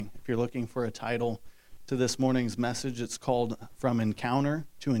you're looking for a title to this morning's message, it's called From Encounter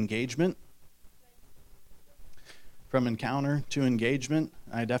to Engagement. From encounter to engagement.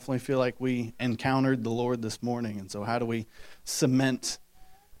 I definitely feel like we encountered the Lord this morning. And so how do we cement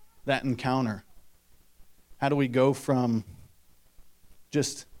that encounter? How do we go from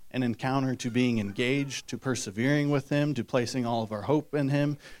just an encounter to being engaged, to persevering with Him, to placing all of our hope in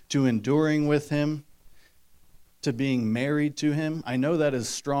Him, to enduring with Him, to being married to Him? I know that is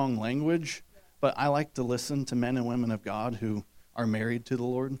strong language, but I like to listen to men and women of God who are married to the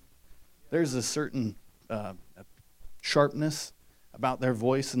Lord. There's a certain sharpness about their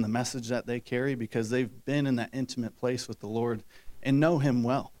voice and the message that they carry because they've been in that intimate place with the Lord and know Him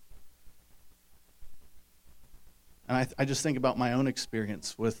well. And I just think about my own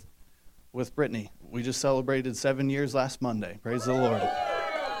experience with Brittany. We just celebrated 7 years last Monday. Praise the Lord.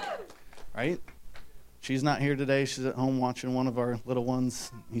 Right? She's not here today. She's at home watching one of our little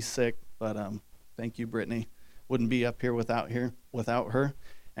ones. He's sick, but thank you, Brittany. Wouldn't be up here without her.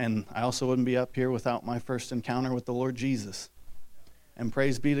 And I also wouldn't be up here without my first encounter with the Lord Jesus. And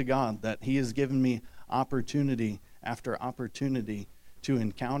praise be to God that He has given me opportunity after opportunity to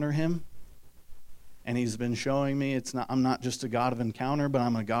encounter Him. And He's been showing me I'm not just a God of encounter, but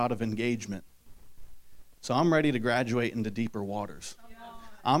I'm a God of engagement. So I'm ready to graduate into deeper waters.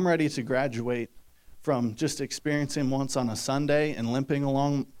 I'm ready to graduate from just experiencing once on a Sunday and limping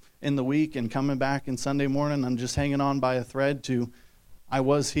along in the week and coming back in Sunday morning. I'm just hanging on by a thread to, I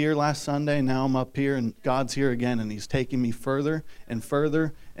was here last Sunday, now I'm up here, and God's here again, and He's taking me further and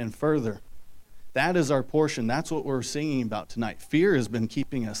further and further. That is our portion. That's what we're singing about tonight. Fear has been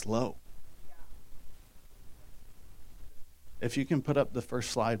keeping us low. If you can put up the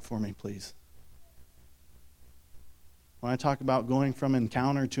first slide for me, please. When I talk about going from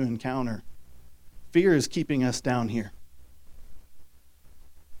encounter to encounter, fear is keeping us down here.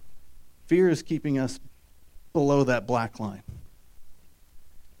 Fear is keeping us below that black line.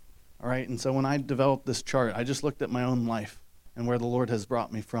 All right, and so when I developed this chart, I just looked at my own life and where the Lord has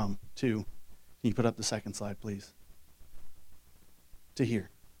brought me from to, can you put up the second slide, please? To here.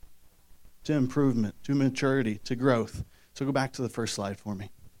 To improvement, to maturity, to growth. So go back to the first slide for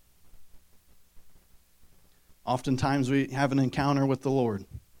me. Oftentimes we have an encounter with the Lord,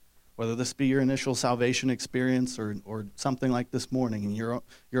 whether this be your initial salvation experience or something like this morning, and you're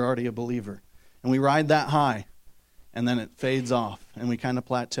already a believer. And we ride that high, and then it fades off, and we kind of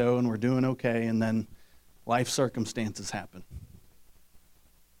plateau, and we're doing okay, and then life circumstances happen.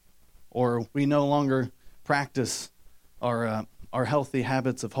 Or we no longer practice our healthy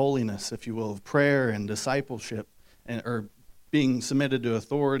habits of holiness, if you will, of prayer and discipleship, or being submitted to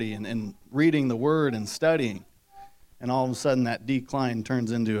authority and reading the Word and studying. And all of a sudden that decline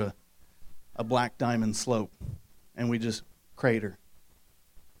turns into a black diamond slope, and we just crater.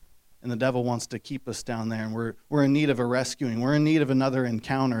 And the devil wants to keep us down there, and we're in need of a rescuing. We're in need of another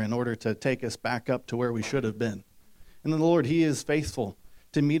encounter in order to take us back up to where we should have been. And the Lord, He is faithful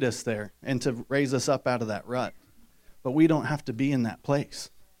to meet us there and to raise us up out of that rut. But we don't have to be in that place.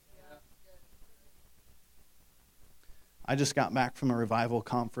 I just got back from a revival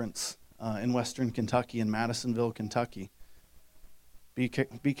conference in Western Kentucky, in Madisonville, Kentucky. Be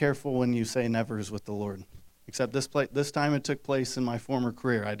careful when you say nevers with the Lord. Except this time it took place in my former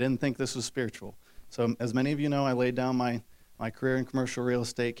career. I didn't think this was spiritual. So as many of you know, I laid down my career in commercial real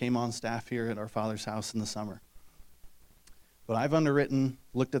estate, came on staff here at our Father's house in the summer. But I've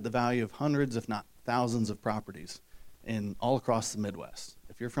looked at the value of hundreds, if not thousands, of properties all across the Midwest.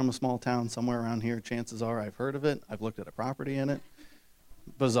 If you're from a small town somewhere around here, chances are I've heard of it. I've looked at a property in it.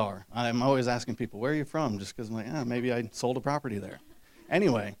 Bizarre. I'm always asking people, where are you from? Just because I'm like, maybe I sold a property there.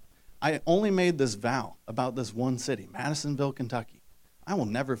 Anyway, I only made this vow about this one city, Madisonville, Kentucky. I will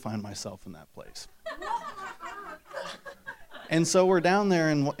never find myself in that place. And so we're down there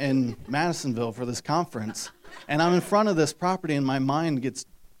in Madisonville for this conference, and I'm in front of this property, and my mind gets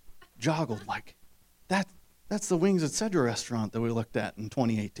joggled like, that's the Wings at Cedra restaurant that we looked at in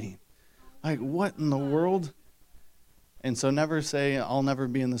 2018. Like, what in the world? And so never say, I'll never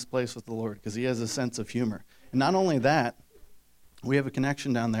be in this place with the Lord, because He has a sense of humor. And not only that, we have a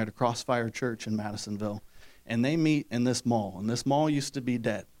connection down there to Crossfire Church in Madisonville, and they meet in this mall. And this mall used to be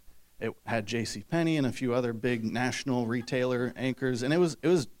dead. It had JCPenney and a few other big national retailer anchors, and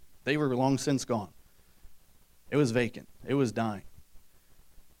they were long since gone. It was vacant. It was dying.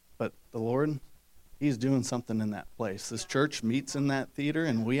 But the Lord, He's doing something in that place. This church meets in that theater,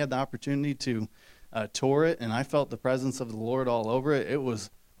 and we had the opportunity to tour it, and I felt the presence of the Lord all over it. It was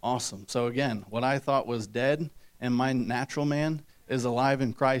awesome. So again, what I thought was dead and my natural man is alive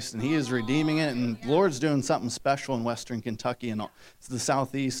in Christ, and he is redeeming it, and the Lord's doing something special in Western Kentucky and the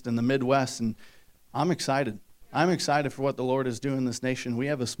Southeast and the Midwest, and I'm excited. I'm excited for what the Lord is doing in this nation. We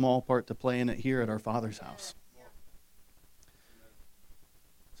have a small part to play in it here at our Father's house.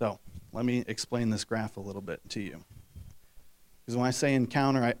 So let me explain this graph a little bit to you. Because when I say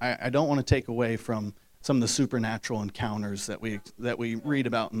encounter, I don't want to take away from some of the supernatural encounters that we read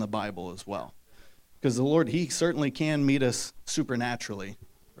about in the Bible as well. Because the Lord, he certainly can meet us supernaturally,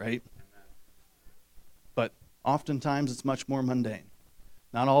 right? But oftentimes it's much more mundane.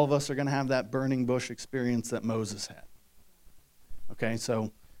 Not all of us are going to have that burning bush experience that Moses had. Okay,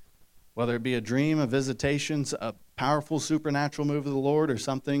 so whether it be a dream, a visitation, a powerful supernatural move of the Lord, or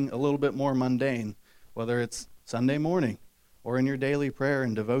something a little bit more mundane, whether it's Sunday morning or in your daily prayer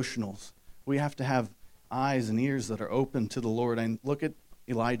and devotionals, we have to have eyes and ears that are open to the Lord. And look at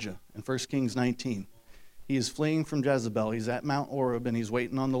Elijah in 1 Kings 19. He is fleeing from Jezebel. He's at Mount Oreb, and he's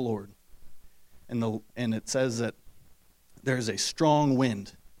waiting on the Lord. And it says that there's a strong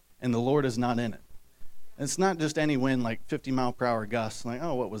wind, and the Lord is not in it. And it's not just any wind like 50-mile-per-hour gusts. Like,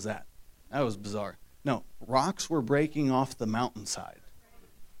 oh, what was that? That was bizarre. No, rocks were breaking off the mountainside.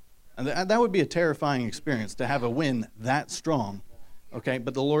 And that would be a terrifying experience, to have a wind that strong, okay?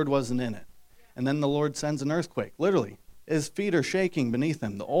 But the Lord wasn't in it. And then the Lord sends an earthquake. Literally, his feet are shaking beneath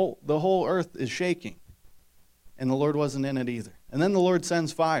him. The whole earth is shaking. And the Lord wasn't in it either. And then the Lord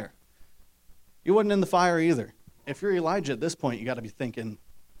sends fire. He wasn't in the fire either. If you're Elijah at this point, you got to be thinking,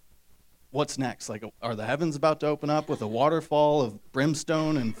 what's next? Like, are the heavens about to open up with a waterfall of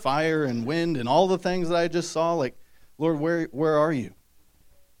brimstone and fire and wind and all the things that I just saw? Like, Lord, where are you?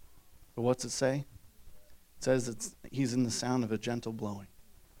 But what's it say? It says he's in the sound of a gentle blowing.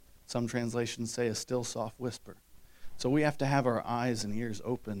 Some translations say a still soft whisper. So we have to have our eyes and ears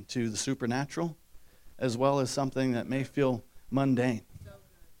open to the supernatural, as well as something that may feel mundane.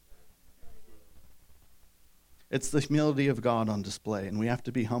 It's the humility of God on display, and we have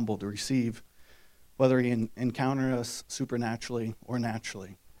to be humble to receive whether he encounter us supernaturally or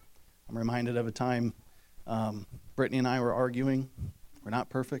naturally. I'm reminded of a time Brittany and I were arguing. We're not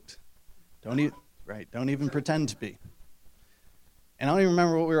perfect. Don't even pretend to be. And I don't even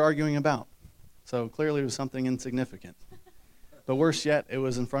remember what we were arguing about. So clearly it was something insignificant. But worse yet, it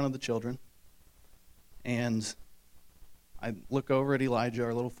was in front of the children. And I look over at Elijah,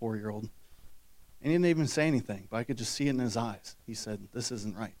 our little 4-year-old, and he didn't even say anything, but I could just see it in his eyes. He said, "This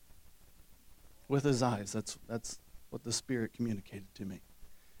isn't right." With his eyes, that's what the Spirit communicated to me.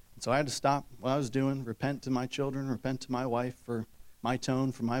 And so I had to stop what I was doing, repent to my children, repent to my wife for my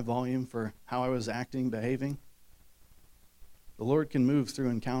tone, for my volume, for how I was acting, behaving. The Lord can move through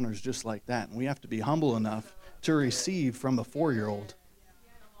encounters just like that, and we have to be humble enough to receive from a 4-year-old.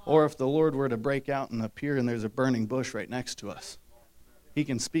 Or if the Lord were to break out and appear and there's a burning bush right next to us, he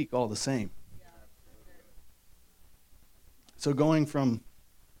can speak all the same. So going from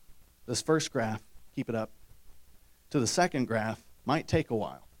this first graph, keep it up, to the second graph might take a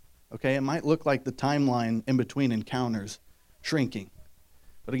while. Okay, it might look like the timeline in between encounters shrinking.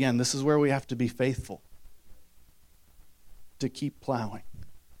 But again, this is where we have to be faithful. To keep plowing,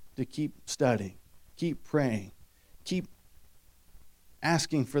 to keep studying, keep praying, keep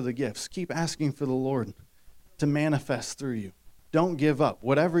asking for the gifts, keep asking for the Lord to manifest through you. Don't give up.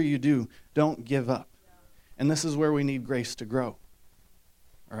 Whatever you do, don't give up. And this is where we need grace to grow.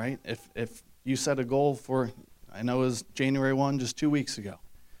 All right? If you set a goal for, I know it was January 1, just 2 weeks ago.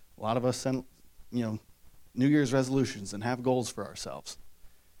 A lot of us send, New Year's resolutions and have goals for ourselves.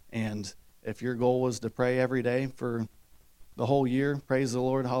 And if your goal was to pray every day for the whole year, praise the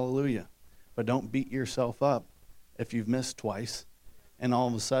Lord, hallelujah. But don't beat yourself up if you've missed twice and all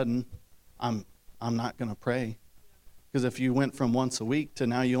of a sudden, I'm not going to pray. Because if you went from once a week to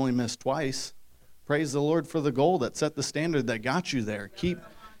now you only miss twice, praise the Lord for the goal that set the standard that got you there.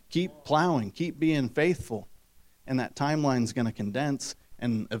 Keep plowing, keep being faithful, and that timeline's going to condense,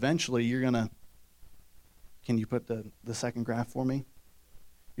 and eventually you're going to, can you put the second graph for me?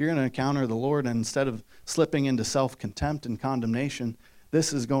 You're going to encounter the Lord, and instead of slipping into self-contempt and condemnation,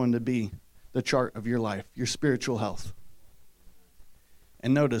 this is going to be the chart of your life, your spiritual health.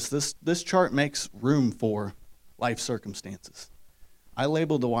 And notice, this chart makes room for life circumstances. I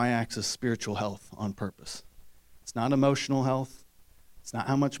labeled the y-axis spiritual health on purpose. It's not emotional health. It's not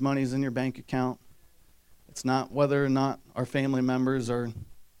how much money is in your bank account. It's not whether or not our family members are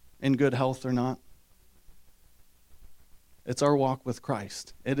in good health or not. It's our walk with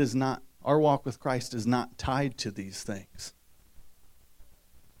Christ. Our walk with Christ is not tied to these things.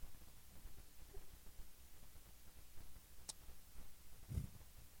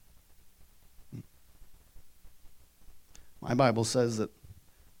 My Bible says that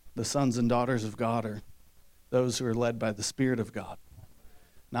the sons and daughters of God are those who are led by the Spirit of God.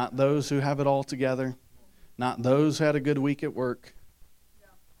 Not those who have it all together, not those who had a good week at work.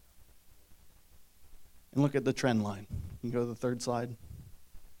 And look at the trend line. You can go to the third slide.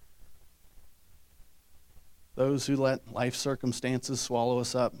 Those who let life circumstances swallow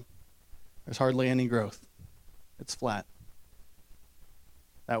us up, there's hardly any growth. It's flat.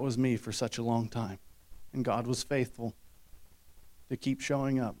 That was me for such a long time. And God was faithful to keep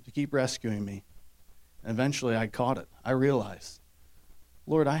showing up, to keep rescuing me. And eventually I caught it. I realized,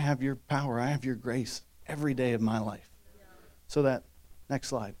 Lord, I have your power. I have your grace every day of my life. So that, next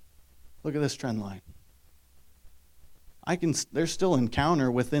slide. Look at this trend line. There's still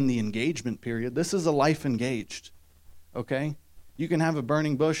encounter within the engagement period. This is a life engaged, okay? You can have a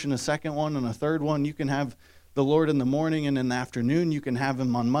burning bush and a second one and a third one. You can have the Lord in the morning and in the afternoon. You can have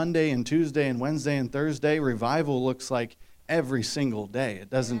him on Monday and Tuesday and Wednesday and Thursday. Revival looks like every single day. It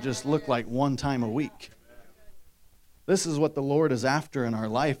doesn't just look like one time a week. This is what the Lord is after in our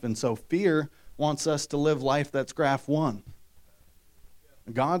life, and so fear wants us to live life that's graph one.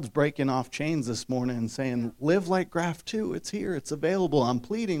 God's breaking off chains this morning and saying, live like graph 2. It's here. It's available. I'm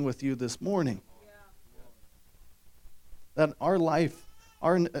pleading with you this morning. That our life,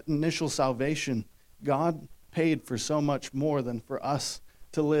 our initial salvation, God paid for so much more than for us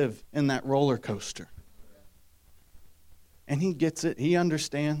to live in that roller coaster. And he gets it. He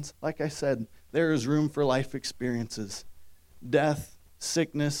understands. Like I said, there is room for life experiences. Death,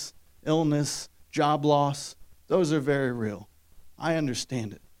 sickness, illness, job loss, those are very real. I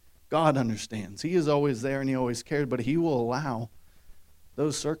understand it. God understands. He is always there and he always cared, but he will allow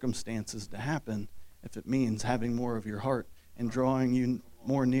those circumstances to happen if it means having more of your heart and drawing you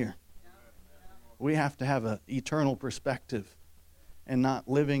more near. We have to have an eternal perspective and not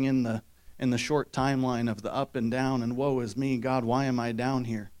living in the short timeline of the up and down and woe is me, God, why am I down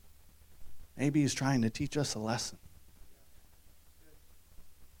here? Maybe he's trying to teach us a lesson.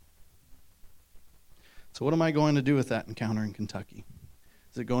 So what am I going to do with that encounter in Kentucky?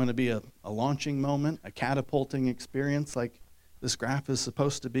 Is it going to be a launching moment, a catapulting experience like this graph is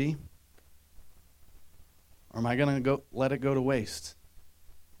supposed to be? Or am I going to let it go to waste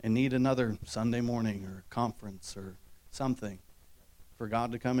and need another Sunday morning or conference or something for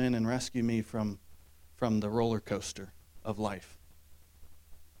God to come in and rescue me from the roller coaster of life?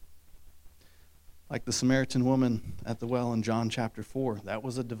 Like the Samaritan woman at the well in John chapter 4, that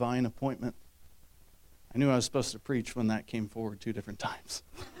was a divine appointment. I knew I was supposed to preach when that came forward 2 different times.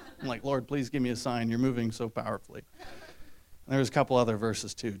 I'm like, Lord, please give me a sign. You're moving so powerfully. And there's a couple other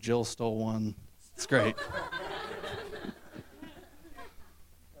verses too. Jill stole one. It's great.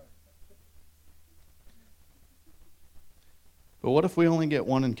 But what if we only get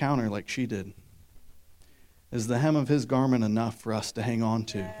one encounter like she did? Is the hem of his garment enough for us to hang on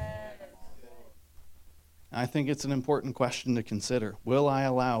to? I think it's an important question to consider. Will I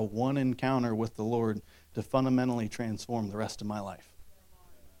allow one encounter with the Lord to fundamentally transform the rest of my life?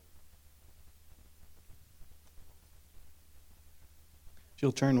 If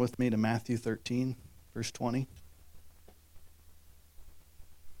you'll turn with me to Matthew 13, verse 20.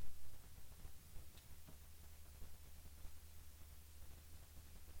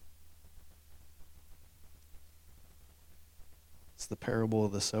 It's the parable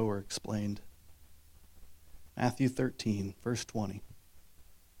of the sower explained. Matthew 13, verse 20.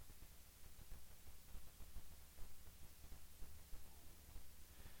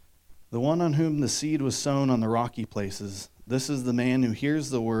 The one on whom the seed was sown on the rocky places, this is the man who hears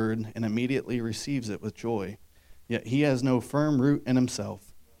the word and immediately receives it with joy. Yet he has no firm root in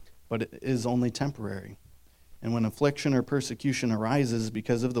himself, but it is only temporary. And when affliction or persecution arises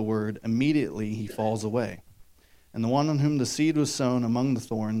because of the word, immediately he falls away. And the one on whom the seed was sown among the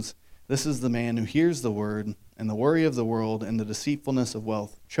thorns, this is the man who hears the word, and the worry of the world and the deceitfulness of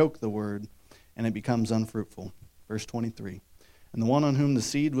wealth choke the word, and it becomes unfruitful. Verse 23. And the one on whom the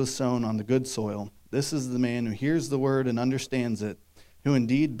seed was sown on the good soil, this is the man who hears the word and understands it, who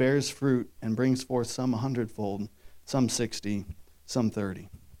indeed bears fruit and brings forth some 100-fold, some 60, some 30.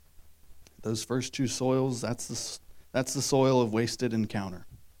 Those first 2 soils, that's the soil of wasted encounter.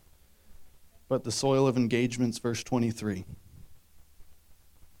 But the soil of engagement's verse 23.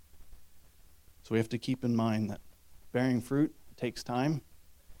 So we have to keep in mind that bearing fruit takes time.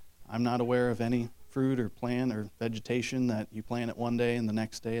 I'm not aware of any fruit or plant or vegetation that you plant it one day and the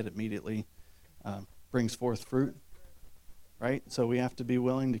next day it immediately brings forth fruit, right? So we have to be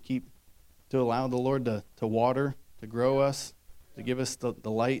willing to allow the Lord to water, to grow us, to give us the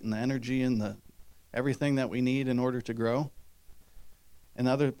light and the energy and the everything that we need in order to grow. And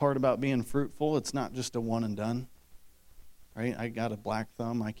the other part about being fruitful, it's not just a one and done. right? I got a black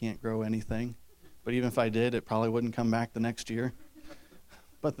thumb. I can't grow anything. But even if I did, it probably wouldn't come back the next year.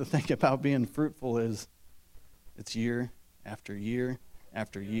 But the thing about being fruitful is it's year after year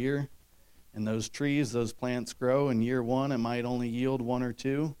after year. And those trees, those plants grow. In year one, it might only yield 1 or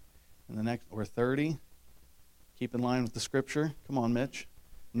 2. And the next, or 30. Keep in line with the scripture. Come on, Mitch.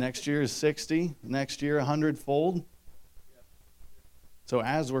 Next year is 60. Next year, 100-fold. So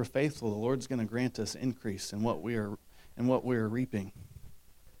as we're faithful, the Lord's going to grant us increase in what we are reaping.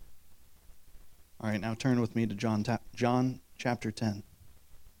 All right, now turn with me to John chapter 10.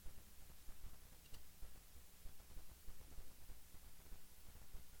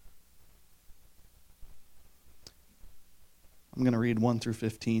 I'm going to read 1 through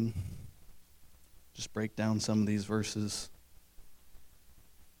 15. Just break down some of these verses.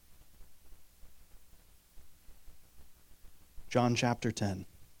 John chapter 10.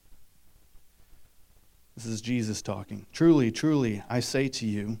 This is Jesus talking. Truly, truly, I say to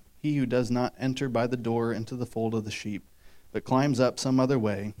you, he who does not enter by the door into the fold of the sheep, but climbs up some other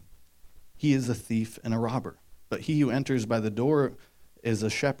way, he is a thief and a robber. But he who enters by the door is a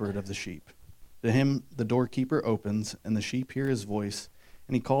shepherd of the sheep. To him the doorkeeper opens, and the sheep hear his voice,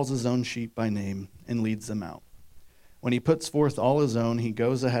 and he calls his own sheep by name and leads them out. When he puts forth all his own, he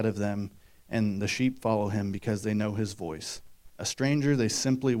goes ahead of them, and the sheep follow him because they know his voice. A stranger they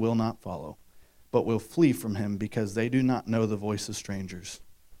simply will not follow, but will flee from him because they do not know the voice of strangers.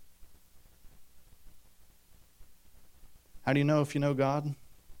 How do you know if you know God?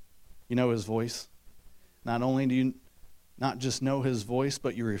 You know his voice. Not only do you not just know his voice,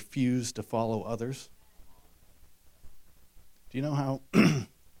 but you refuse to follow others. Do you know how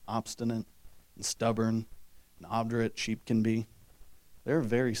obstinate and stubborn and obdurate sheep can be? They're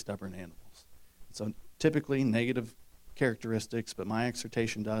very stubborn animals. So typically negative characteristics, but my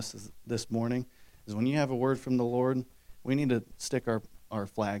exhortation to us this morning is when you have a word from the Lord, we need to stick our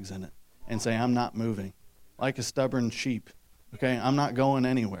flags in it and say, I'm not moving. Like a stubborn sheep, okay? I'm not going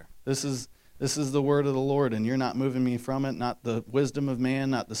anywhere. This is the word of the Lord, and you're not moving me from it, not the wisdom of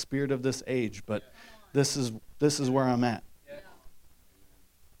man, not the spirit of this age, but this is where I'm at.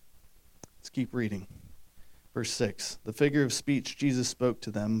 Let's keep reading. Verse 6, the figure of speech Jesus spoke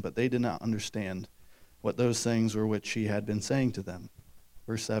to them, but they did not understand what those things were which he had been saying to them.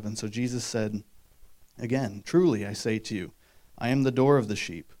 Verse 7, so Jesus said, again, truly I say to you, I am the door of the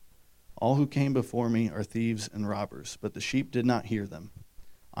sheep. All who came before me are thieves and robbers, but the sheep did not hear them.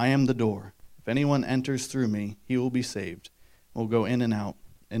 I am the door. If anyone enters through me, he will be saved, will go in and out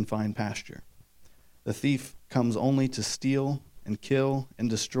and find pasture. The thief comes only to steal and kill and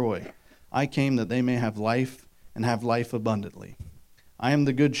destroy. I came that they may have life and have life abundantly. I am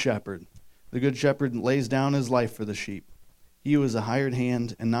the good shepherd. The good shepherd lays down his life for the sheep. He who is a hired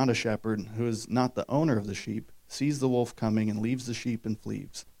hand and not a shepherd, who is not the owner of the sheep, sees the wolf coming and leaves the sheep and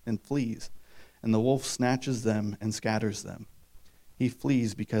flees. And the wolf snatches them and scatters them. He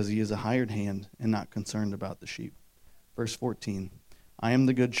flees because he is a hired hand and not concerned about the sheep. Verse 14, I am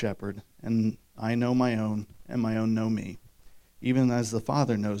the good shepherd, and I know my own, and my own know me. Even as the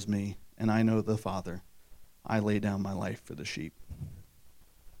Father knows me, and I know the Father, I lay down my life for the sheep.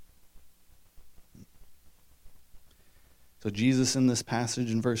 So Jesus in this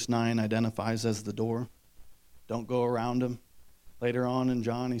passage in verse 9 identifies as the door. Don't go around him. Later on in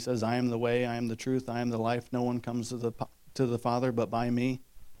John, he says, I am the way, I am the truth, I am the life. No one comes to the Father but by me.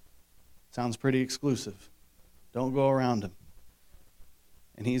 Sounds pretty exclusive. Don't go around him.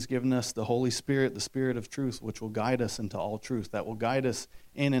 And he's given us the Holy Spirit, the Spirit of truth, which will guide us into all truth, that will guide us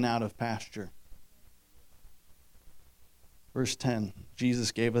in and out of pasture. Verse 10,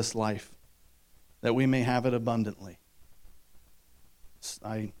 Jesus gave us life, that we may have it abundantly.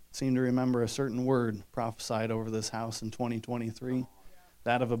 I seem to remember a certain word prophesied over this house in 2023,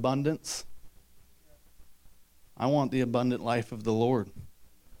 that of abundance. I want the abundant life of the Lord.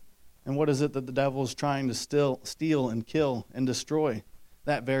 And what is it that the devil is trying to steal and kill and destroy?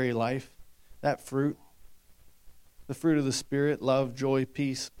 That very life, that fruit, the fruit of the Spirit, love, joy,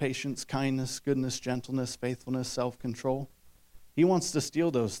 peace, patience, kindness, goodness, gentleness, faithfulness, self-control. He wants to steal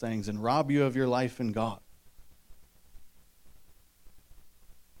those things and rob you of your life in God.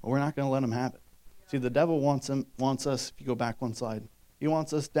 But we're not going to let him have it. See, the devil wants us, if you go back one slide, he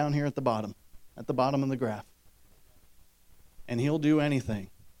wants us down here at the bottom of the graph. And he'll do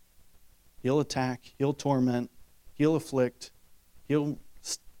anything. He'll attack, he'll torment, he'll afflict, he'll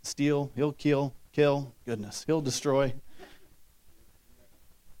steal, he'll kill, goodness, he'll destroy.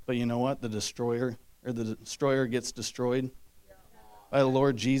 But you know what? The destroyer gets destroyed by the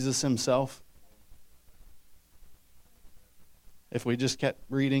Lord Jesus himself. If we just kept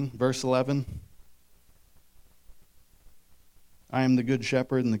reading, verse 11. I am the good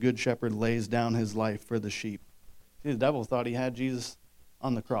shepherd, and the good shepherd lays down his life for the sheep. See, the devil thought he had Jesus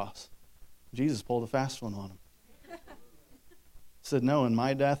on the cross. Jesus pulled a fast one on him. Said, no, in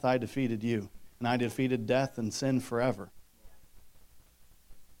my death I defeated you, and I defeated death and sin forever.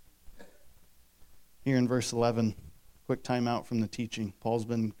 Here in verse 11, quick time out from the teaching. Paul's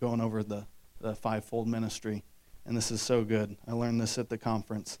been going over the fivefold ministry, and this is so good. I learned this at the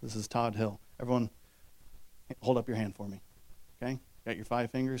conference. This is Todd Hill. Everyone, hold up your hand for me. Okay? Got your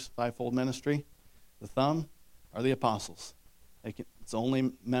 5 fingers, fivefold ministry. The thumb are the apostles. It's the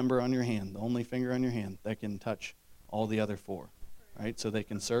only member on your hand, the only finger on your hand that can touch all the other 4. Right? So they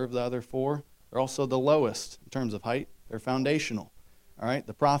can serve the other 4. They're also the lowest in terms of height. They're foundational. All right?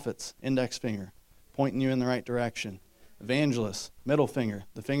 The prophets, index finger, pointing you in the right direction. Evangelists, middle finger,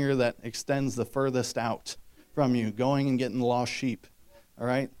 the finger that extends the furthest out from you, going and getting the lost sheep. All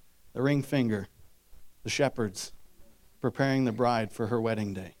right? The ring finger, the shepherds, preparing the bride for her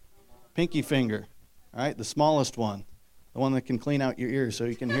wedding day. Pinky finger, all right? The smallest one, the one that can clean out your ears so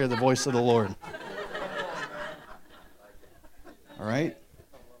you can hear the voice of the Lord. All right?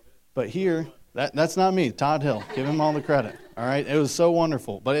 But here, that's not me, Todd Hill. Give him all the credit. All right? It was so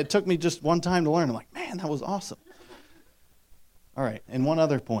wonderful. But it took me just one time to learn. I'm like, man, that was awesome. All right, and one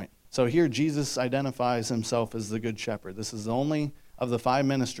other point. So here Jesus identifies himself as the Good Shepherd. This is the only of the 5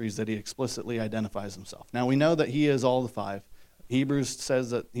 ministries that he explicitly identifies himself. Now, we know that he is all the 5. Hebrews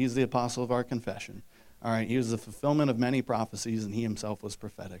says that he's the apostle of our confession. All right, he was the fulfillment of many prophecies, and he himself was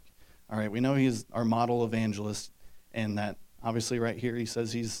prophetic. All right, we know he's our model evangelist, and that obviously right here he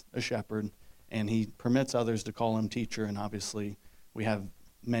says he's a shepherd, and he permits others to call him teacher, and obviously we have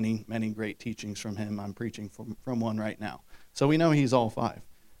many, many great teachings from him. I'm preaching from one right now. So we know he's all 5.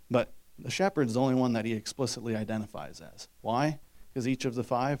 But the shepherd's the only one that he explicitly identifies as. Why? Because each of the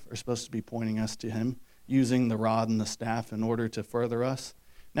 5 are supposed to be pointing us to him, using the rod and the staff in order to further us.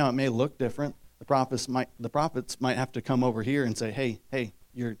 Now, it may look different. The prophets might have to come over here and say, hey,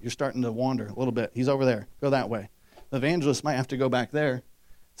 you're starting to wander a little bit. He's over there. Go that way. The evangelist might have to go back there,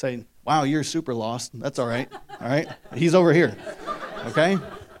 say, wow, you're super lost. That's all right. All right? He's over here. Okay?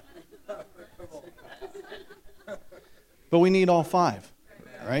 But we need all 5,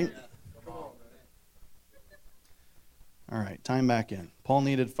 right? All right, time back in. Paul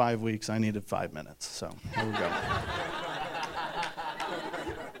needed 5 weeks. I needed 5 minutes. So here we go.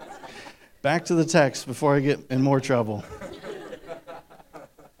 Back to the text before I get in more trouble.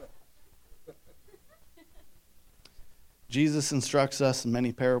 Jesus instructs us in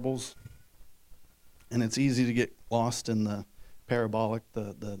many parables, and it's easy to get lost in the parabolic,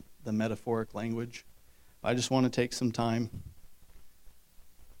 the metaphoric language. I just want to take some time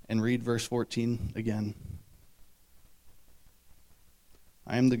and read verse 14 again.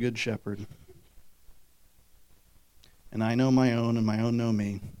 I am the good shepherd, and I know my own, and my own know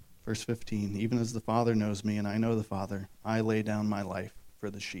me. Verse 15, even as the Father knows me, and I know the Father, I lay down my life for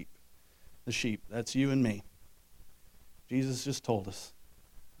the sheep. The sheep, that's you and me. Jesus just told us,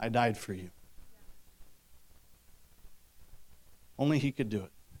 I died for you. Only he could do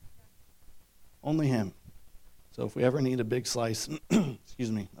it. Only him. So if we ever need a big slice,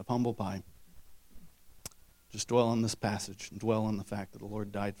 of humble pie, just dwell on this passage and dwell on the fact that the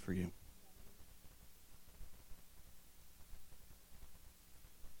Lord died for you.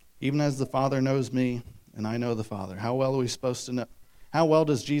 Even as the Father knows me, and I know the Father. How well are we supposed to know? How well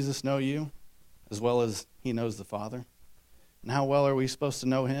does Jesus know you, as well as he knows the Father? And how well are we supposed to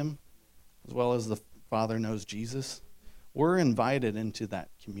know him, as well as the Father knows Jesus? We're invited into that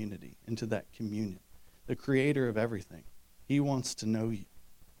community, into that communion. The creator of everything. He wants to know you.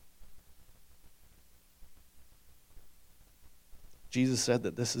 Jesus said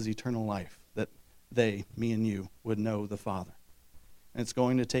that this is eternal life, that they, me and you, would know the Father. And it's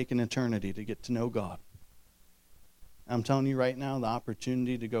going to take an eternity to get to know God. I'm telling you right now, the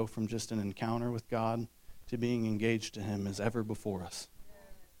opportunity to go from just an encounter with God to being engaged to him is ever before us.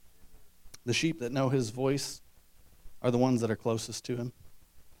 The sheep that know his voice are the ones that are closest to him.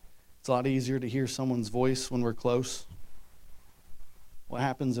 It's a lot easier to hear someone's voice when we're close. What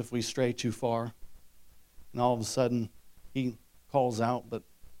happens if we stray too far and all of a sudden he calls out, but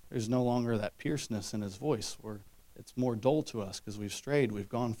there's no longer that fierceness in his voice, where it's more dull to us because we've strayed, we've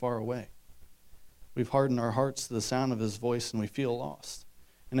gone far away. We've hardened our hearts to the sound of his voice and we feel lost.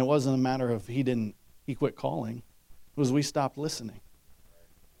 And it wasn't a matter of he quit calling. It was we stopped listening.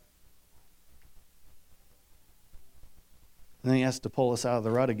 And then he has to pull us out of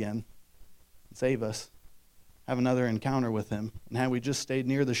the rut again and save us, have another encounter with him. And had we just stayed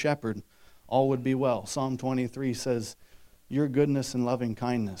near the shepherd, all would be well. Psalm 23 says, your goodness and loving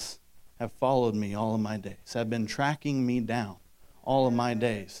kindness have followed me all of my days, have been tracking me down all of my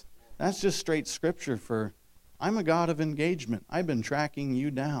days. That's just straight scripture for, I'm a God of engagement. I've been tracking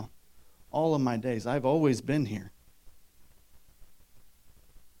you down all of my days. I've always been here.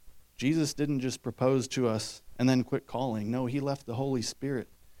 Jesus didn't just propose to us and then quit calling. No, he left the Holy Spirit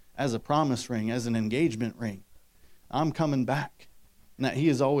as a promise ring, as an engagement ring. I'm coming back, and that he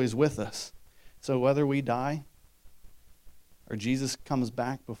is always with us. So whether we die or Jesus comes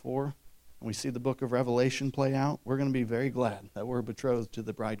back before, and we see the book of Revelation play out, we're going to be very glad that we're betrothed to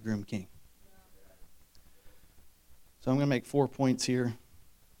the bridegroom king. So I'm going to make 4 points here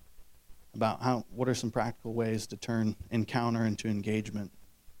about what are some practical ways to turn encounter into engagement.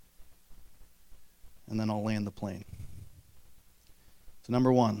 And then I'll land the plane. So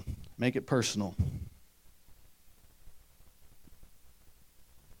number 1, make it personal.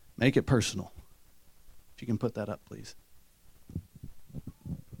 Make it personal. If you can put that up, please.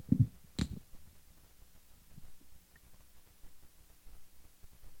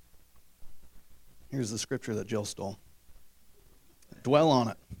 Here's the scripture that Jill stole. Dwell on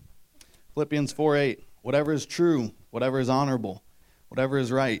it. Philippians 4:8. Whatever is true, whatever is honorable, whatever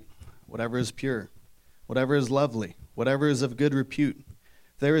is right, whatever is pure, whatever is lovely, whatever is of good repute,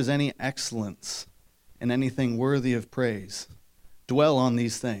 if there is any excellence and anything worthy of praise, dwell on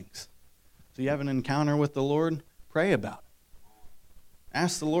these things. So you have an encounter with the Lord, pray about it.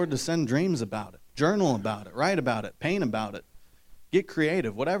 Ask the Lord to send dreams about it. Journal about it. Write about it. Paint about it. Get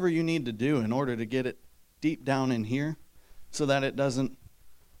creative. Whatever you need to do in order to get it deep down in here so that it doesn't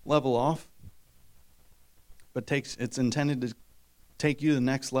level off, but it's intended to take you to the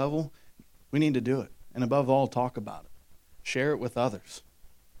next level. We need to do it. And above all, talk about it. Share it with others.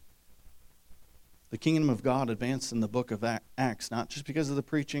 The kingdom of God advanced in the book of Acts, not just because of the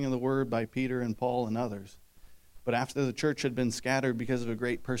preaching of the word by Peter and Paul and others, but after the church had been scattered because of a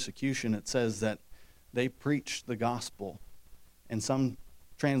great persecution, it says that they preached the gospel. And some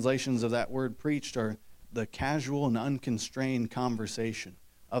translations of that word preached are the casual and unconstrained conversation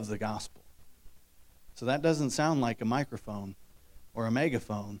of the gospel. So that doesn't sound like a microphone or a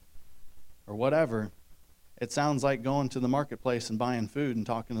megaphone or whatever. It sounds like going to the marketplace and buying food and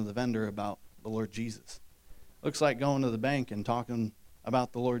talking to the vendor about the Lord Jesus. Looks like going to the bank and talking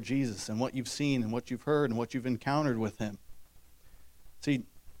about the Lord Jesus and what you've seen and what you've heard and what you've encountered with him. See,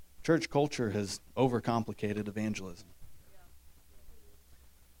 church culture has overcomplicated evangelism.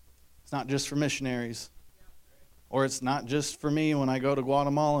 It's not just for missionaries, or it's not just for me when I go to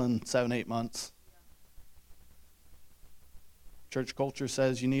Guatemala in 7-8 months. Church culture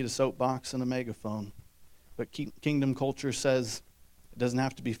says you need a soapbox and a megaphone, but kingdom culture says it doesn't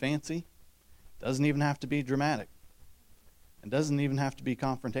have to be fancy. Doesn't even have to be dramatic. It doesn't even have to be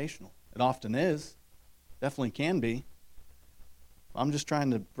confrontational. It often is. Definitely can be. I'm just trying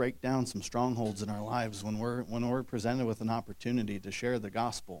to break down some strongholds in our lives when we're presented with an opportunity to share the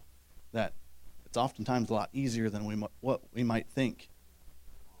gospel, that it's oftentimes a lot easier than what we might think.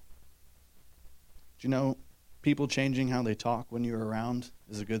 Do you know people changing how they talk when you're around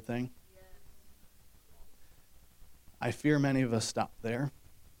is a good thing? I fear many of us stop there.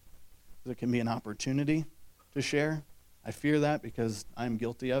 It can be an opportunity to share. I fear that because I'm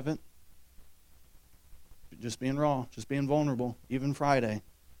guilty of it. Just being raw, just being vulnerable. Even Friday,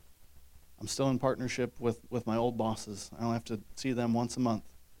 I'm still in partnership with my old bosses. I only have to see them once a month.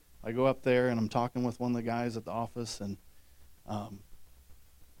 I go up there and I'm talking with one of the guys at the office, and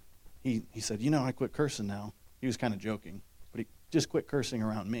he said, I quit cursing now. He was kind of joking, but he just quit cursing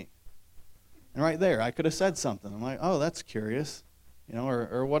around me. And right there, I could have said something. I'm like, oh, that's curious.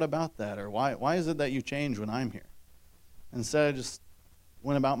 Or what about that? Or why is it that you change when I'm here? Instead, I just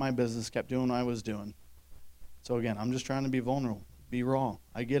went about my business, kept doing what I was doing. So again, I'm just trying to be vulnerable, be raw.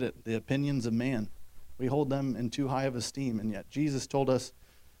 I get it. The opinions of man, we hold them in too high of esteem. And yet Jesus told us,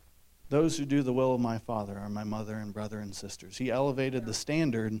 those who do the will of my Father are my mother and brother and sisters. He elevated the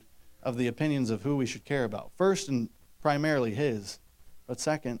standard of the opinions of who we should care about. First and primarily his, but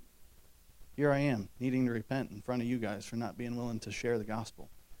second, here I am, needing to repent in front of you guys for not being willing to share the gospel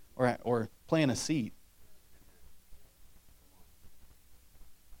or plant a seed.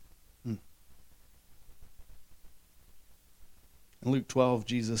 In Luke 12,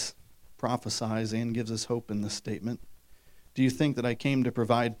 Jesus prophesies and gives us hope in this statement. Do you think that I came to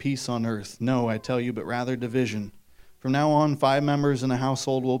provide peace on earth? No, I tell you, but rather division. From now on, 5 members in a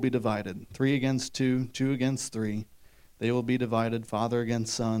household will be divided, 3 against 2, 2 against 3. They will be divided, father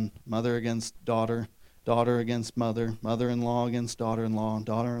against son, mother against daughter, daughter against mother, mother-in-law against daughter-in-law,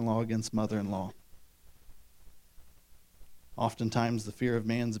 daughter-in-law against mother-in-law. Oftentimes, the fear of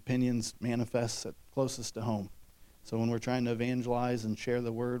man's opinions manifests at closest to home. So when we're trying to evangelize and share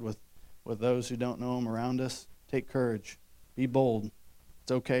the word with those who don't know him around us, take courage. Be bold.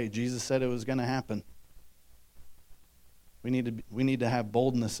 It's okay. Jesus said it was going to happen. We need to have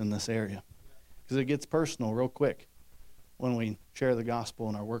boldness in this area because it gets personal real quick when we share the gospel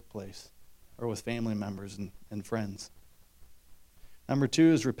in our workplace or with family members and friends. Number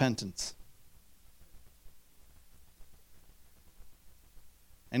 2 is repentance.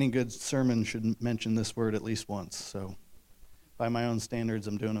 Any good sermon should mention this word at least once, so by my own standards,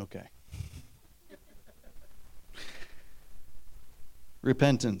 I'm doing okay.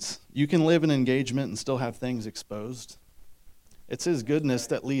 Repentance. You can live in engagement and still have things exposed. It's His goodness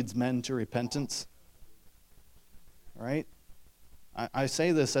that leads men to repentance. All right? I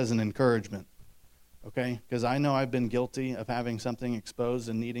say this as an encouragement, okay? Because I know I've been guilty of having something exposed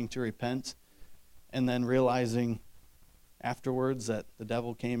and needing to repent and then realizing afterwards that the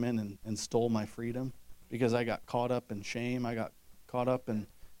devil came in and stole my freedom because I got caught up in shame. I got caught up in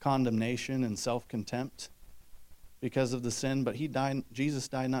condemnation and self-contempt because of the sin. But Jesus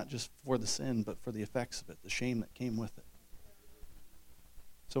died not just for the sin, but for the effects of it, the shame that came with it.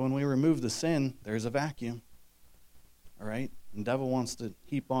 So when we remove the sin, there's a vacuum. All right? And the devil wants to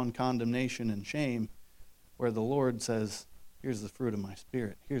heap on condemnation and shame where the Lord says, here's the fruit of my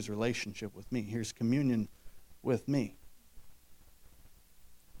spirit. Here's relationship with me. Here's communion with me.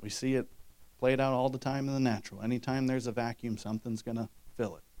 We see it played out all the time in the natural. Anytime there's a vacuum, something's going to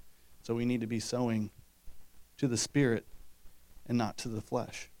fill it. So we need to be sowing to the spirit and not to the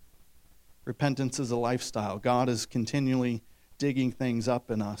flesh. Repentance is a lifestyle. God is continually digging things up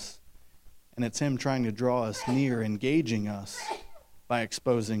in us, and it's Him trying to draw us near, engaging us by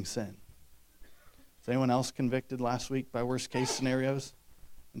exposing sin. Is anyone else convicted last week by worst case scenarios?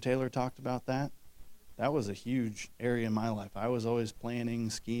 And Taylor talked about that. That was a huge area in my life. I was always planning,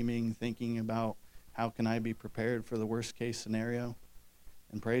 scheming, thinking about how can I be prepared for the worst case scenario.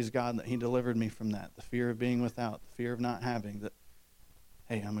 And praise God that He delivered me from that. The fear of being without, the fear of not having, that,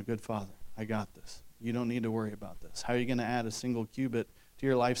 hey, I'm a good father. I got this. You don't need to worry about this. How are you going to add a single cubit to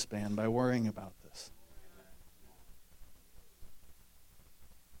your lifespan by worrying about this?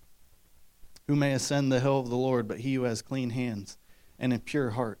 Who may ascend the hill of the Lord, but he who has clean hands and a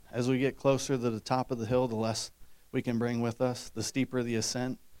pure heart. As we get closer to the top of the hill, the less we can bring with us, the steeper the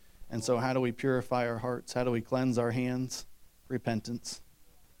ascent. And so how do we purify our hearts? How do we cleanse our hands? Repentance.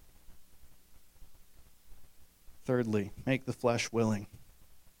 Thirdly, make the flesh willing.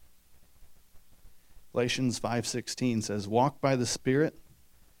 Galatians 5:16 says, walk by the Spirit,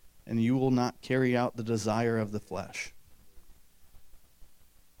 and you will not carry out the desire of the flesh.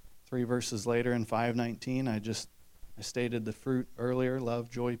 3 verses later in 5:19, I stated the fruit earlier, love,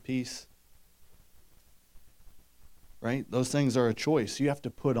 joy, peace. Right? Those things are a choice. You have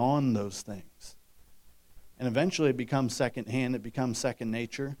to put on those things. And eventually it becomes secondhand, it becomes second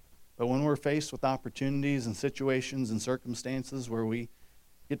nature. But when we're faced with opportunities and situations and circumstances where we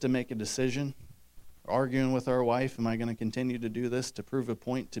get to make a decision, arguing with our wife, am I going to continue to do this to prove a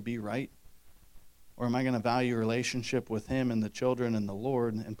point to be right? Or am I going to value relationship with Him and the children and the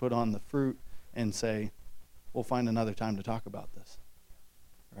Lord and put on the fruit and say, we'll find another time to talk about this?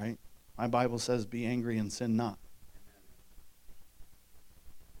 Right? My Bible says, be angry and sin not.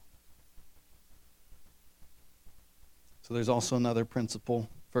 So there's also another principle.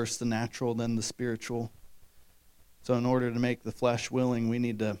 First the natural, then the spiritual. So in order to make the flesh willing, we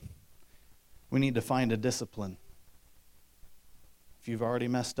need to find a discipline. If you've already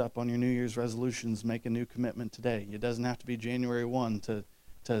messed up on your New Year's resolutions, make a new commitment today. It doesn't have to be January 1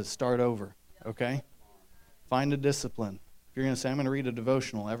 to start over, okay? Find a discipline. If you're going to say, I'm going to read a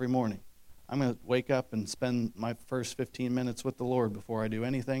devotional every morning. I'm going to wake up and spend my first 15 minutes with the Lord before I do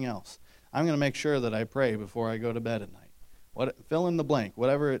anything else. I'm going to make sure that I pray before I go to bed at night. Fill in the blank.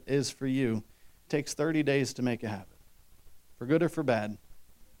 Whatever it is for you, it takes 30 days to make a habit. For good or for bad,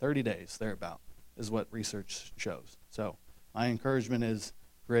 30 days, thereabout, is what research shows. So my encouragement is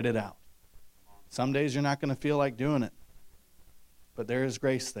grit it out. Some days you're not going to feel like doing it, but there is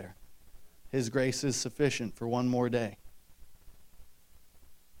grace there. His grace is sufficient for one more day.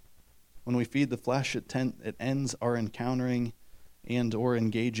 When we feed the flesh, it ends our encountering and or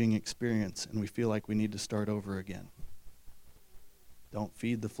engaging experience, and we feel like we need to start over again. Don't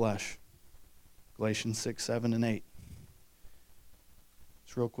feed the flesh. Galatians 6, 7, and 8.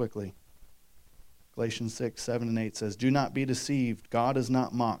 Just real quickly. Galatians 6, 7, and 8 says, do not be deceived. God is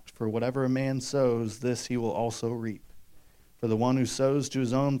not mocked. For whatever a man sows, this he will also reap. For the one who sows to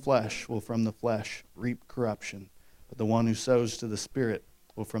his own flesh will from the flesh reap corruption. But the one who sows to the Spirit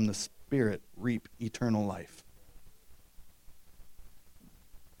will from the Spirit reap eternal life.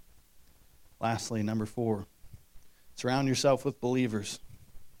 Lastly, number 4. Surround yourself with believers.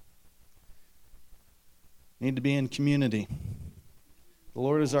 We need to be in community. The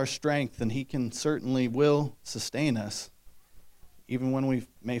Lord is our strength, and He can certainly will sustain us, even when we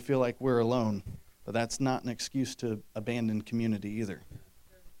may feel like we're alone. But that's not an excuse to abandon community either.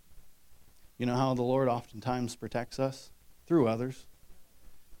 You know how the Lord oftentimes protects us? Through others.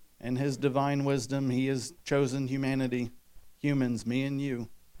 In His divine wisdom, He has chosen humans, me and you,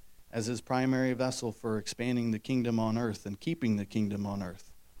 as His primary vessel for expanding the kingdom on earth and keeping the kingdom on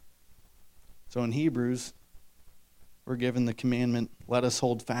earth. So in Hebrews, we're given the commandment, let us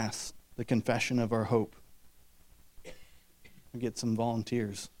hold fast the confession of our hope. We get some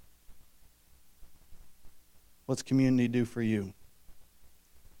volunteers. What's community do for you?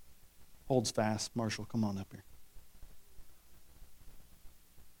 Holds fast. Marshall, come on up here.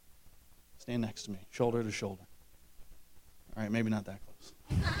 Stand next to me, shoulder to shoulder. All right, maybe not that close.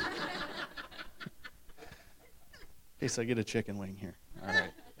 In case I get a chicken wing here. All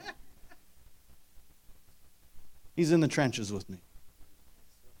right. He's in the trenches with me.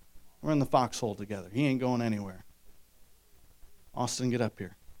 We're in the foxhole together. He ain't going anywhere. Austin, get up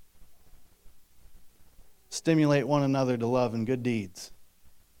here. Stimulate one another to love and good deeds.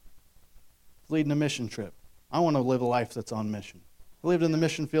 Leading a mission trip. I want to live a life that's on mission. I lived in the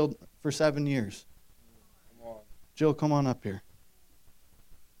mission field for 7 years. Come on. Jill, come on up here.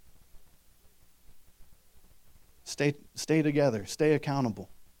 Stay together. Stay accountable.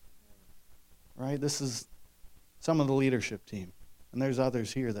 Right? This is some of the leadership team. And there's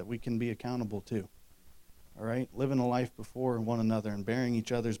others here that we can be accountable to. All right? Living a life before one another and bearing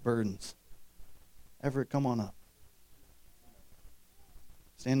each other's burdens. Everett, come on up.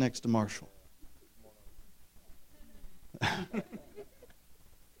 Stand next to Marshall.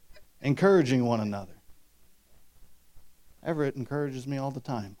 Encouraging one another. Everett encourages me all the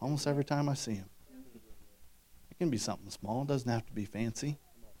time, almost every time I see him. It can be something small. It doesn't have to be fancy.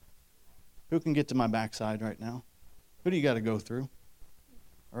 Who can get to my backside right now? Who do you got to go through?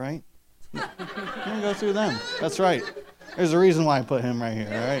 All right? You're going to go through them. That's right. There's a reason why I put him right here,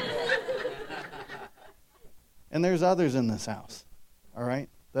 all right? And there's others in this house, all right,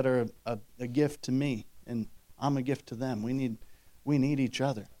 that are a gift to me, and I'm a gift to them. We need each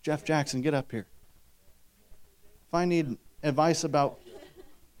other. Jeff Jackson, get up here. If I need advice about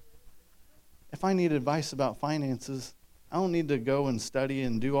finances, I don't need to go and study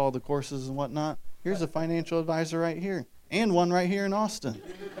and do all the courses and whatnot. Here's a financial advisor right here, and one right here in Austin.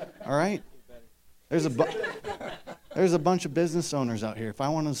 All right? There's a bunch of business owners out here. If I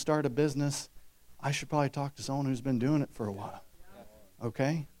want to start a business, I should probably talk to someone who's been doing it for a while.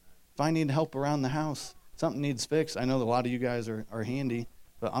 Okay? If I need help around the house, something needs fixed. I know that a lot of you guys are handy,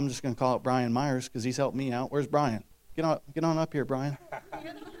 but I'm just going to call out Brian Myers because he's helped me out. Where's Brian? Get on up here, Brian.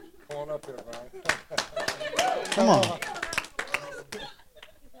 Come on up here, Brian. Come on.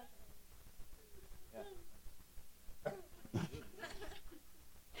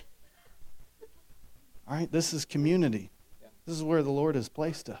 All right, this is community. This is where the Lord has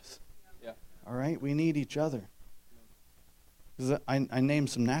placed us. All right, we need each other. Because I named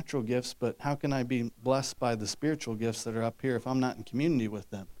some natural gifts, but how can I be blessed by the spiritual gifts that are up here if I'm not in community with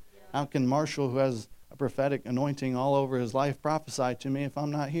them? How can Marshall, who has a prophetic anointing all over his life, prophesy to me if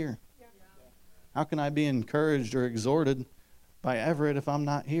I'm not here? How can I be encouraged or exhorted by Everett if I'm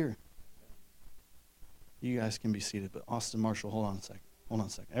not here? You guys can be seated, but Austin, Marshall, hold on a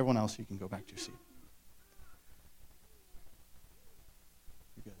second. Everyone else, you can go back to your seat.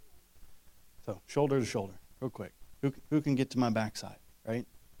 You're good. So, shoulder to shoulder, real quick. Who can get to my backside, right?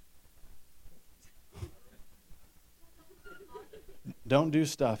 Don't do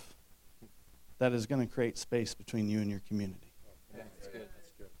stuff that is going to create space between you and your community. Yeah, that's good.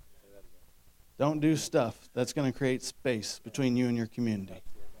 That's good. Don't do stuff that's going to create space between you and your community.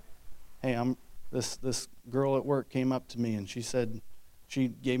 Hey, this girl at work came up to me and she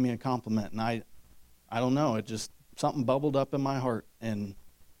gave me a compliment, and I don't know, it just something bubbled up in my heart, and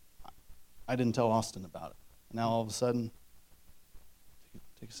I didn't tell Austin about it. Now all of a sudden,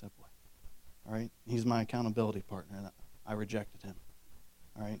 take a step away. All right? He's my accountability partner, and I rejected him.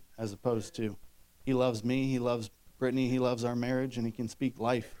 All right? As opposed to, he loves me, he loves Brittany, he loves our marriage, and he can speak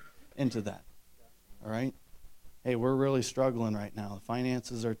life into that. All right? Hey, we're really struggling right now. The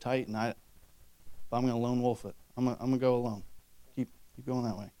finances are tight, and I'm going to lone wolf it. I'm going to go alone. Keep going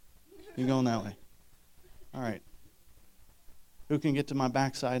that way. Keep going that way. All right. Who can get to my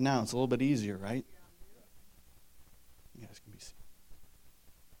backside now? It's a little bit easier, right? You guys can be seated.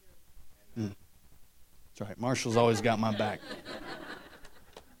 That's right. Marshall's always got my back.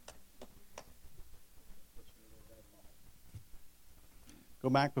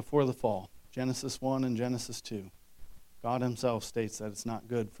 Go back before the fall. Genesis 1 and Genesis 2. God himself states that it's not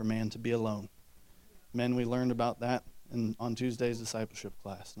good for man to be alone. Men, we learned about that on Tuesday's discipleship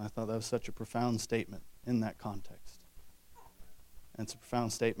class, and I thought that was such a profound statement in that context. And it's a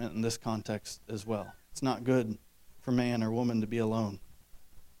profound statement in this context as well. It's not good for man or woman to be alone.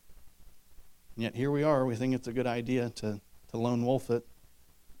 And yet here we are, we think it's a good idea to lone wolf it.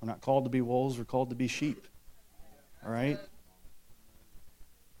 We're not called to be wolves, we're called to be sheep. All right?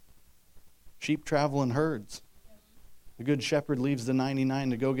 Sheep travel in herds. The good shepherd leaves the 99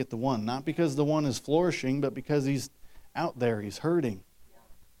 to go get the one. Not because the one is flourishing, but because he's out there, he's hurting.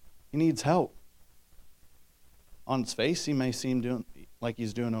 He needs help. On its face, he may seem like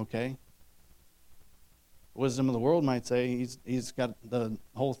he's doing okay. The wisdom of the world might say he's got the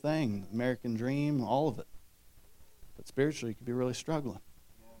whole thing, American dream, all of it. But spiritually, he could be really struggling.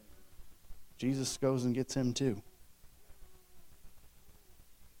 Jesus goes and gets him too.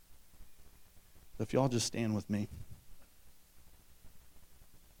 So if y'all just stand with me.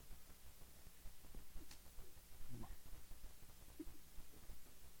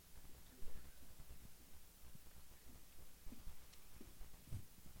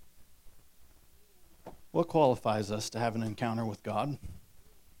 What qualifies us to have an encounter with God?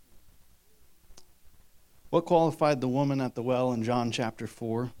 What qualified the woman at the well in John chapter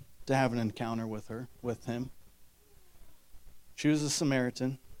 4 to have an encounter with him? She was a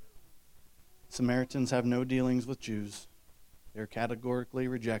Samaritan. Samaritans have no dealings with Jews. They're categorically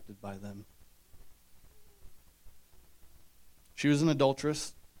rejected by them. She was an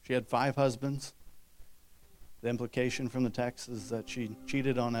adulteress. She had 5 husbands. The implication from the text is that she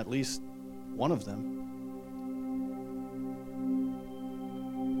cheated on at least one of them.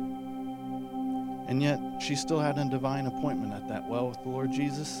 And yet, she still had a divine appointment at that well with the Lord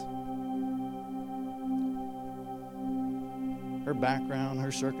Jesus. Her background,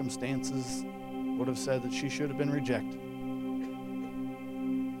 her circumstances would have said that she should have been rejected.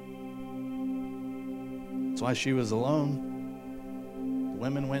 That's why she was alone. The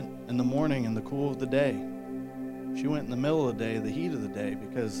women went in the morning in the cool of the day. She went in the middle of the day, the heat of the day,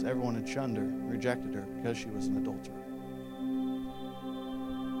 because everyone had shunned her, rejected her, because she was an adulterer.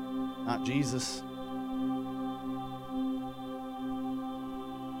 Not Jesus.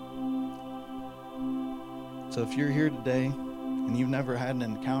 So if you're here today and you've never had an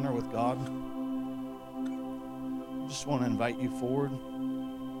encounter with God, I just want to invite you forward.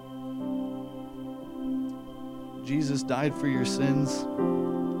 Jesus died for your sins.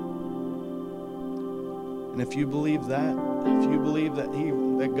 And if you believe that, if you believe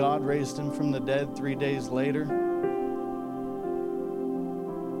that God raised him from the dead 3 days later,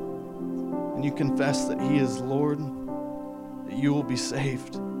 and you confess that he is Lord, that you will be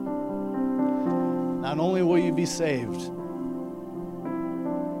saved. Not only will you be saved,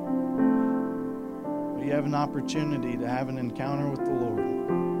 but you have an opportunity to have an encounter with the Lord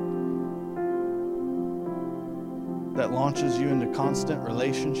that launches you into constant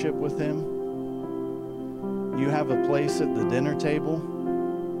relationship with him. You have a place at the dinner table,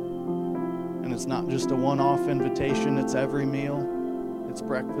 and it's not just a one-off invitation, it's every meal. It's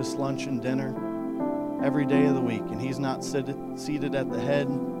breakfast, lunch, and dinner every day of the week, and he's not seated at the head,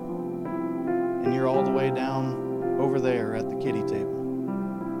 and you're all the way down over there at the kiddie table.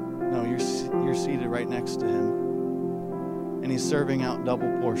 No, you're seated right next to him, and he's serving out double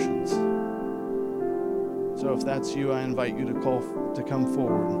portions. So if that's you, I invite you to come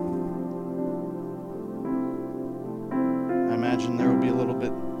forward. I imagine there will be a little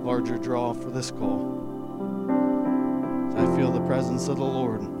bit larger draw for this call. I feel the presence of the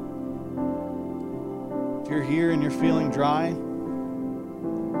Lord. If you're here and you're feeling dry,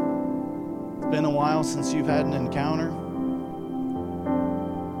 it's been a while since you've had an encounter.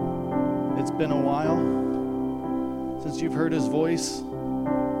 It's been a while since you've heard his voice.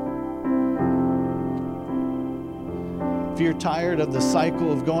 If you're tired of the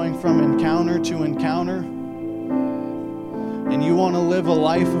cycle of going from encounter to encounter, and you want to live a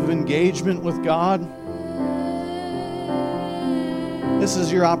life of engagement with God, this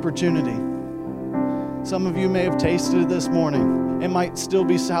is your opportunity. Some of you may have tasted it this morning. It might still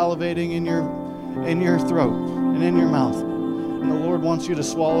be salivating in your throat and in your mouth. And the Lord wants you to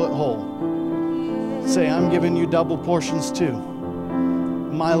swallow it whole. Say, I'm giving you double portions too.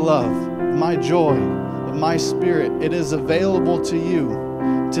 My love, my joy, of my spirit, it is available to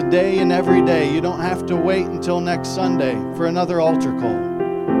you today and every day. You don't have to wait until next Sunday for another altar call.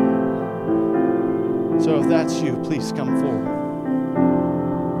 So if that's you, please come forward.